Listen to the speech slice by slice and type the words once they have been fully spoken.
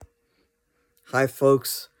Hi,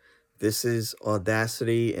 folks. This is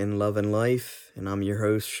Audacity in Love and Life, and I'm your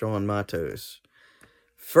host, Sean Matos.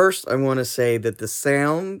 First, I want to say that the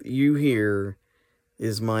sound you hear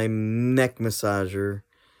is my neck massager,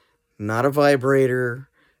 not a vibrator.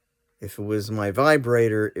 If it was my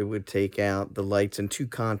vibrator, it would take out the lights in two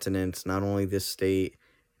continents, not only this state.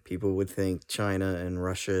 People would think China and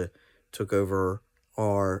Russia took over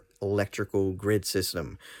our electrical grid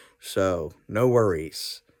system. So, no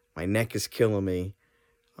worries. My neck is killing me.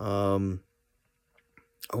 Um,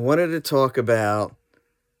 I wanted to talk about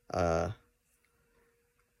uh,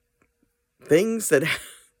 things that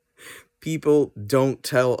people don't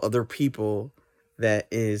tell other people that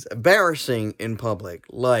is embarrassing in public.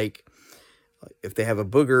 Like, if they have a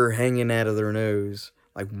booger hanging out of their nose,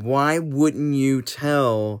 like, why wouldn't you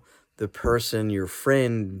tell the person, your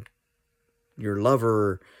friend, your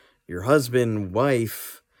lover, your husband,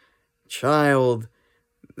 wife, child,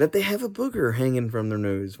 that they have a booger hanging from their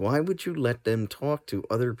nose? Why would you let them talk to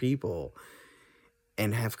other people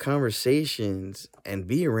and have conversations and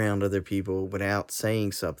be around other people without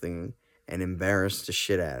saying something and embarrass the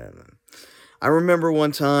shit out of them? I remember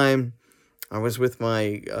one time I was with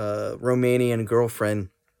my Romanian girlfriend,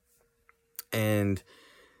 and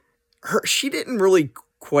she didn't really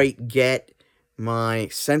quite get my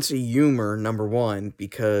sense of humor, number one,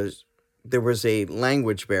 because there was a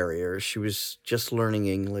language barrier. She was just learning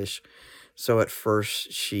English. So at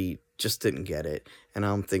first she just didn't get it. And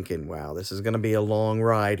I'm thinking, wow, this is going to be a long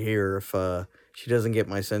ride here if she doesn't get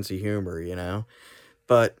my sense of humor.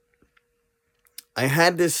 But I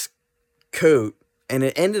had this coat and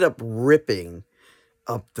it ended up ripping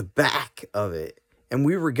up the back of it. And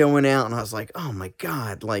we were going out and I was like, oh my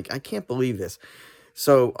God, like, I can't believe this.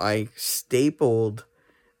 So I stapled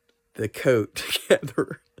the coat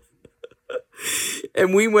together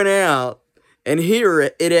and we went out, and here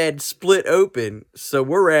it had split open. So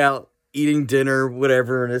we're out eating dinner,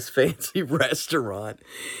 whatever, in this fancy restaurant.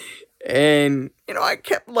 And, I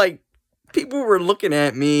kept like, people were looking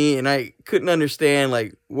at me, and I couldn't understand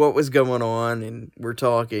like what was going on. And we're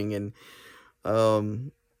talking, and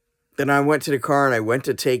then I went to the car and I went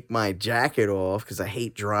to take my jacket off because I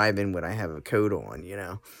hate driving when I have a coat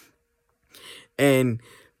on. And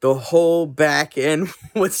the whole back end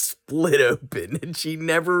was split open, and she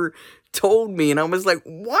never told me. And I was like,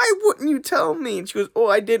 why wouldn't you tell me? And she goes, oh,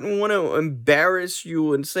 I didn't want to embarrass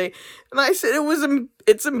you and say. And I said,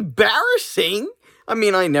 it's embarrassing. I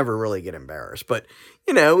mean, I never really get embarrassed, but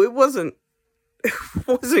it wasn't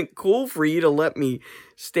cool for you to let me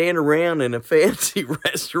stand around in a fancy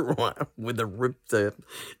restaurant with a ripped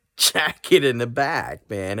jacket in the back,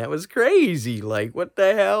 man. That was crazy. Like, what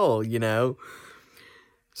the hell?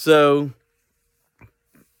 So,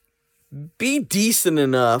 be decent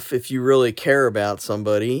enough if you really care about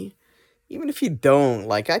somebody. Even if you don't,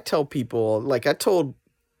 like, I tell people, like, I told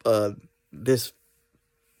this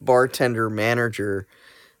bartender manager,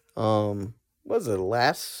 was it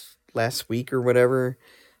last week or whatever?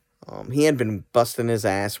 He had been busting his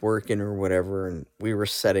ass working or whatever, and we were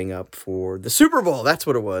setting up for the Super Bowl. That's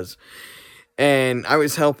what it was. And I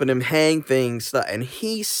was helping him hang things, and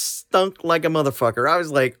he stunk like a motherfucker. I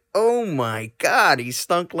was like, oh my God, he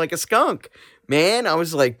stunk like a skunk, man. I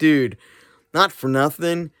was like, dude, not for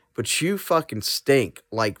nothing, but you fucking stink.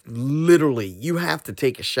 Like, literally, you have to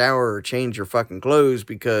take a shower or change your fucking clothes,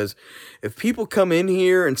 because if people come in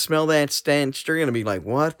here and smell that stench, they're going to be like,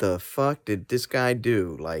 what the fuck did this guy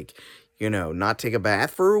do? Like, not take a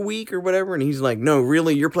bath for a week or whatever. And he's like, no,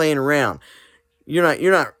 really, you're playing around.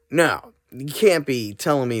 No, you can't be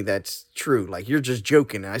telling me that's true. Like, you're just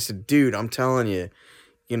joking. And I said, dude, I'm telling you,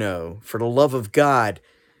 for the love of God,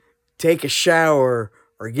 take a shower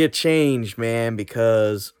or get changed, man,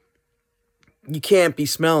 because you can't be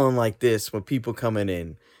smelling like this when people coming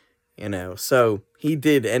in, So he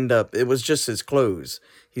did end up, it was just his clothes.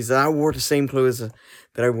 He said, I wore the same clothes that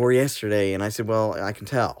I wore yesterday. And I said, well, I can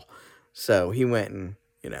tell. So he went and,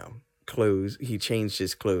 he changed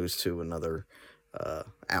his clothes to another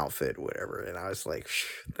outfit, whatever. And I was like,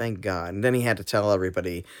 thank God. And then he had to tell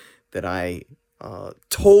everybody that I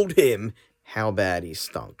told him how bad he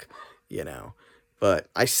stunk, But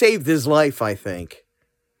I saved his life, I think.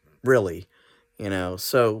 Really.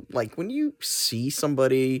 So, like, when you see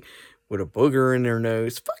somebody with a booger in their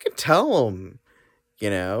nose, fucking tell them,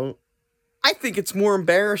 I think it's more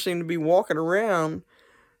embarrassing to be walking around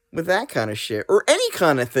with that kind of shit, or any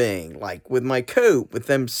kind of thing, like with my coat, with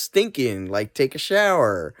them stinking, like, take a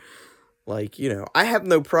shower, like, I have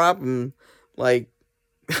no problem, like,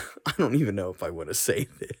 I don't even know if I want to say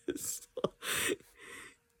this,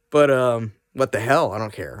 but, what the hell, I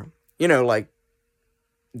don't care, like,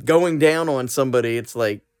 going down on somebody, it's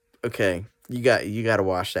like, okay, you got to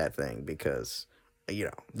wash that thing because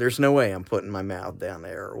there's no way I'm putting my mouth down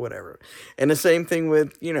there or whatever. And the same thing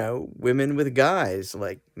with, women with guys.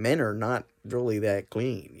 Like, men are not really that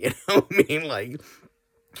clean, what I mean? Like,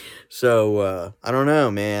 so I don't know,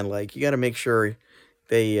 man. Like, you got to make sure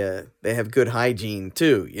they have good hygiene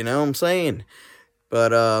too, you know what I'm saying?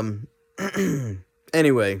 But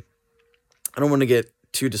anyway, I don't want to get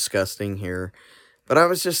too disgusting here. But I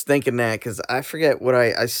was just thinking that because I forget what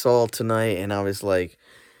I saw tonight, and I was like,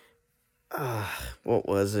 what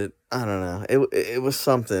was it? I don't know. It was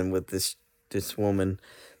something with this woman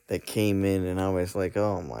that came in, and I was like,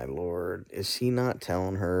 oh my lord, is he not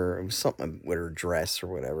telling her? It was something with her dress or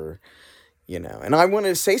whatever, And I wanted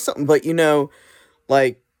to say something, but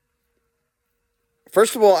like,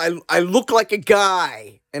 first of all, I look like a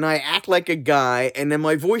guy, and I act like a guy, and then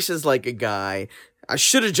my voice is like a guy. I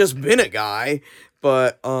should have just been a guy,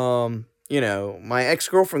 but my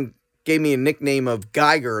ex-girlfriend gave me a nickname of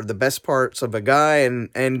Geiger, the best parts of a guy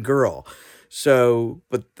and girl. So,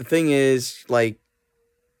 but the thing is, like,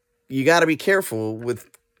 you got to be careful with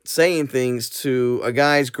saying things to a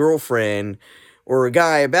guy's girlfriend or a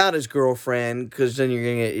guy about his girlfriend, because then you're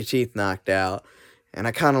going to get your teeth knocked out. And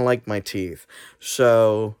I kind of like my teeth.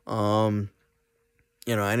 So, I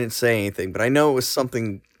didn't say anything, but I know it was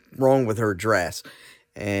something wrong with her dress.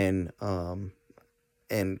 And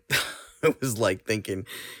it was like thinking,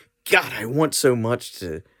 God, I want so much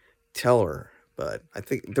to tell her. But I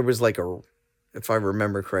think there was like if I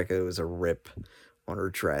remember correctly, it was a rip on her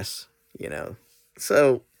dress,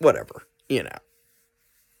 So, whatever, It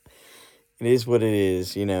is what it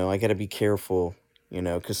is, I got to be careful,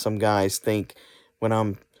 because some guys think when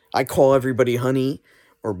I call everybody honey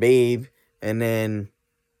or babe, and then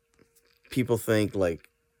people think, like,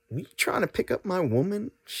 are you trying to pick up my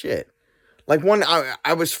woman? Shit. Like,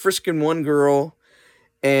 I was frisking one girl,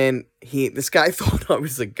 and this guy thought I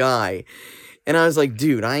was a guy, and I was like,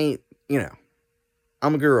 dude, I ain't,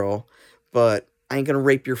 I'm a girl, but I ain't gonna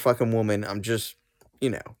rape your fucking woman. I'm just,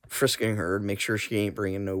 frisking her to make sure she ain't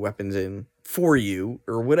bringing no weapons in for you,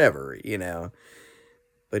 or whatever,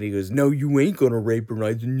 But he goes, no, you ain't gonna rape her. And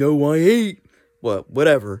I said, no, I ain't. Well,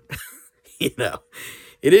 whatever.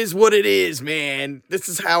 It is what it is, man. This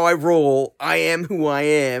is how I roll. I am who I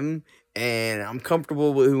am, and I'm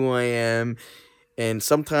comfortable with who I am. And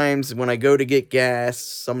sometimes when I go to get gas,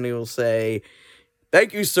 somebody will say,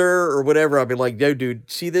 thank you, sir, or whatever. I'll be like, yo,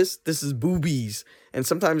 dude, see this? This is boobies. And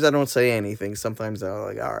sometimes I don't say anything. Sometimes I'm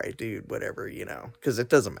like, all right, dude, whatever, because it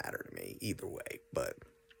doesn't matter to me either way. But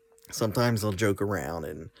sometimes I'll joke around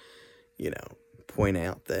and, point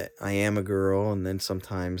out that I am a girl. And then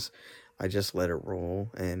sometimes I just let it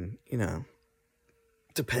roll. And,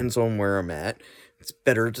 depends on where I'm at. It's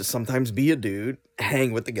better to sometimes be a dude,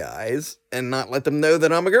 hang with the guys, and not let them know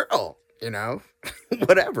that I'm a girl,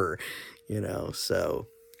 whatever, so,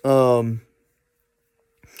 I'm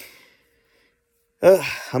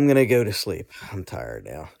gonna go to sleep. I'm tired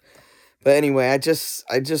now. But anyway, I just,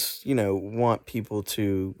 want people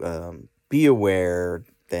to, be aware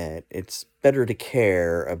that it's better to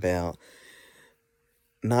care about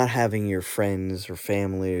not having your friends or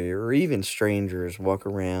family or even strangers walk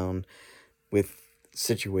around with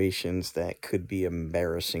situations that could be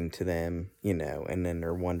embarrassing to them, and then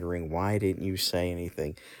they're wondering, why didn't you say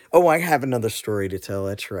anything? Oh, I have another story to tell.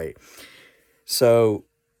 That's right. So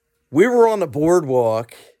we were on the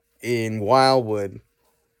boardwalk in Wildwood,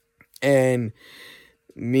 and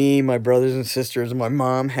me, my brothers and sisters, and my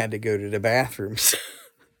mom had to go to the bathrooms.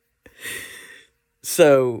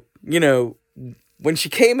 So, when she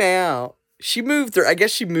came out, I guess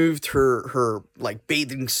she moved her like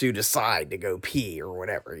bathing suit aside to go pee or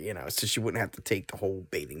whatever, so she wouldn't have to take the whole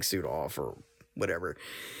bathing suit off or whatever.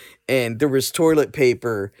 And there was toilet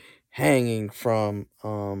paper hanging from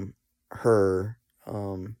her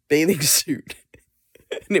bathing suit.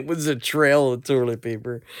 And it was a trail of toilet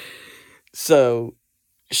paper. So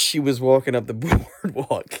she was walking up the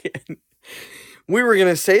boardwalk, and we were going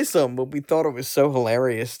to say something, but we thought it was so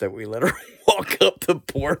hilarious that we let her walk up the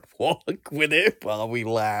boardwalk with it while we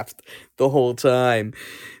laughed the whole time.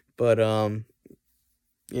 But, and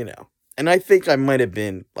I think I might have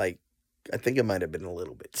been, like, I think I might have been a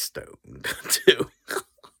little bit stoned, too.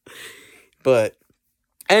 But,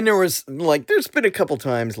 and there's been a couple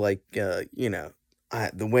times, like, the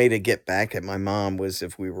way to get back at my mom was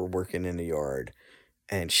if we were working in the yard,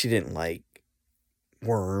 and she didn't like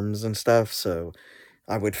worms and stuff, so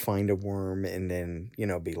I would find a worm and then,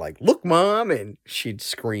 be like, look, Mom, and she'd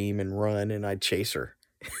scream and run, and I'd chase her.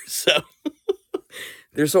 So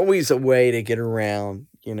there's always a way to get around,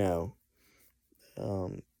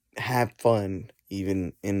 have fun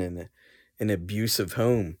even in an abusive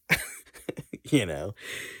home, you know.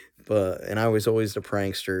 And I was always the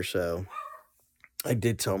prankster, so I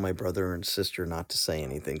did tell my brother and sister not to say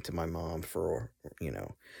anything to my mom for,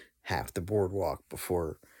 half the boardwalk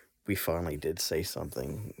before we finally did say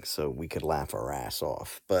something so we could laugh our ass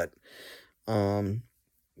off. But um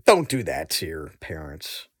don't do that to your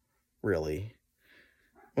parents, really.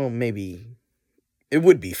 Well, maybe it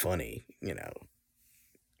would be funny,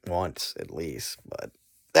 once at least, but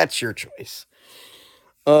that's your choice.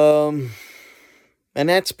 Um and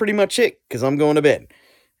that's pretty much it cuz I'm going to bed.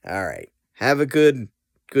 All right. Have a good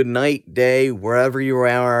night, day, wherever you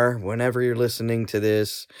are, whenever you're listening to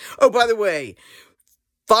this. Oh, by the way,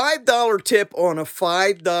 $5 tip on a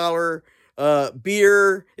 $5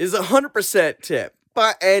 beer is 100% tip.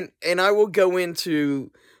 But and I will go into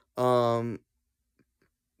um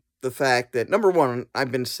the fact that, number one,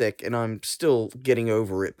 I've been sick and I'm still getting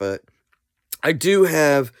over it, but I do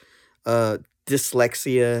have uh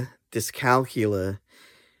dyslexia, dyscalculia,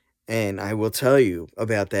 and I will tell you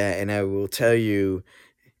about that, and I will tell you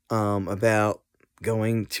about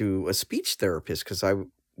going to a speech therapist because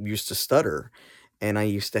used to stutter and I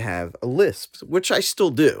used to have a lisp, which I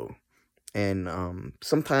still do. And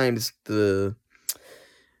sometimes I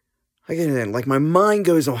get it, like my mind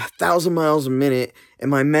goes 1,000 miles a minute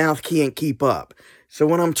and my mouth can't keep up. So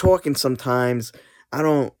when I'm talking sometimes, I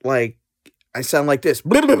don't like, I sound like this,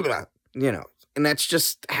 blah, blah, blah, and that's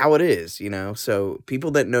just how it is, So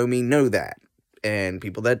people that know me know that. And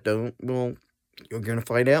people that don't, well, you're going to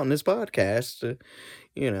find out in this podcast,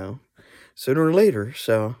 sooner or later.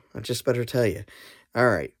 So I just better tell you. All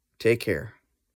right. Take care.